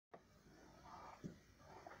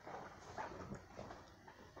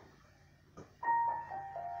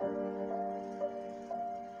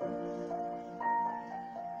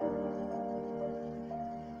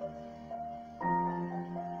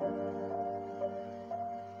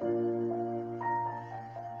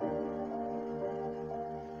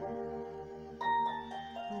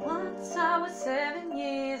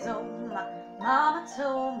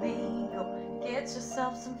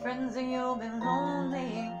yourself some friends or you'll be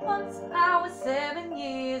lonely. Once I was 7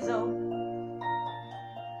 years old.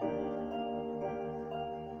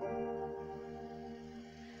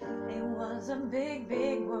 It was a big,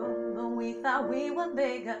 big world, but we thought we were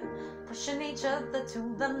bigger. Pushing each other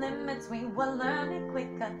to the limits, we were learning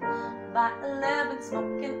quicker. By 11,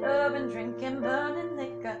 smoking herb and drinking burning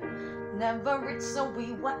liquor. Never rich, so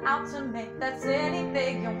we were out to make that city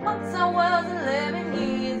bigger. Once I was 11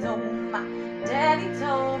 years old, my daddy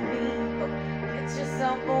told me, go get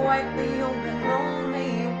yourself a wife, but you'll be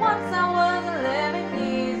lonely. Once I was 11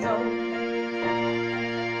 years old.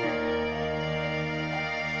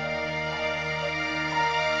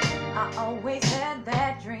 I always had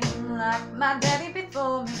that dream like my daddy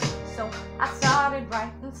before me. So I started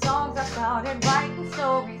writing songs, I started writing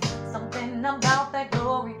stories. Something about that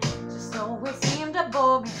glory just always seemed to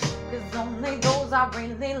bore me, 'cause only those I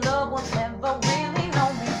really love will ever win.